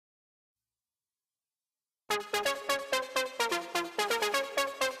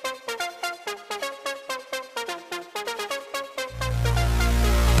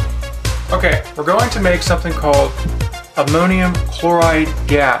Okay, we're going to make something called ammonium chloride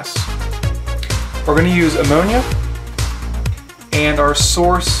gas. We're going to use ammonia, and our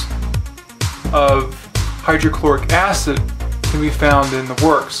source of hydrochloric acid can be found in the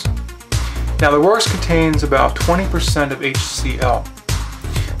works. Now the works contains about 20% of HCl.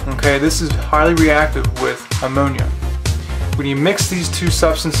 Okay, this is highly reactive with ammonia. When you mix these two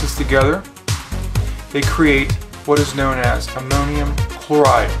substances together, they create what is known as ammonium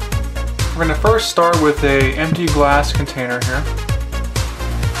chloride. We're going to first start with an empty glass container here.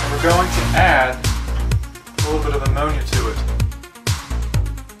 And we're going to add a little bit of ammonia to it.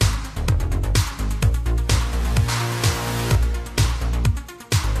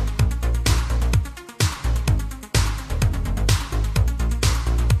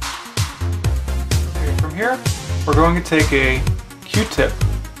 Okay, from here, we're going to take a Q-tip,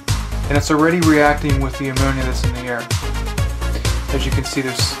 and it's already reacting with the ammonia that's in the air. As you can see,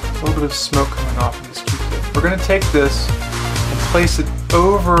 there's a little bit of smoke coming off of this Q-tip. We're going to take this and place it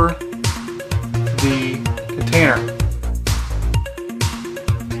over the container.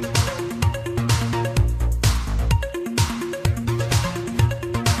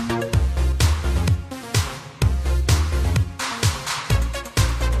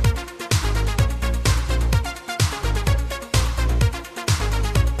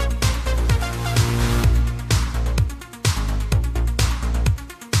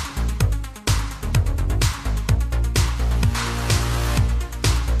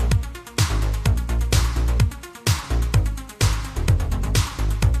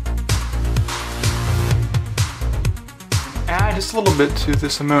 Add just a little bit to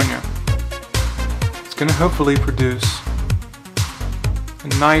this ammonia. It's going to hopefully produce a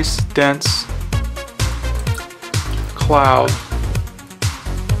nice dense cloud.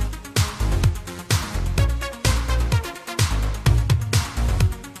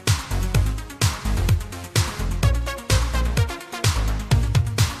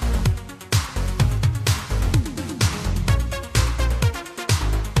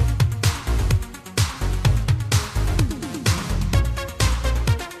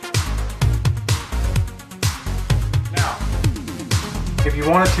 If you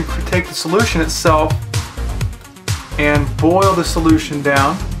wanted to take the solution itself and boil the solution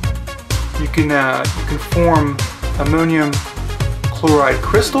down, you can form ammonium chloride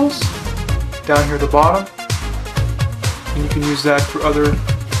crystals down here at the bottom, and you can use that for other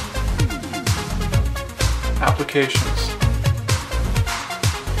applications.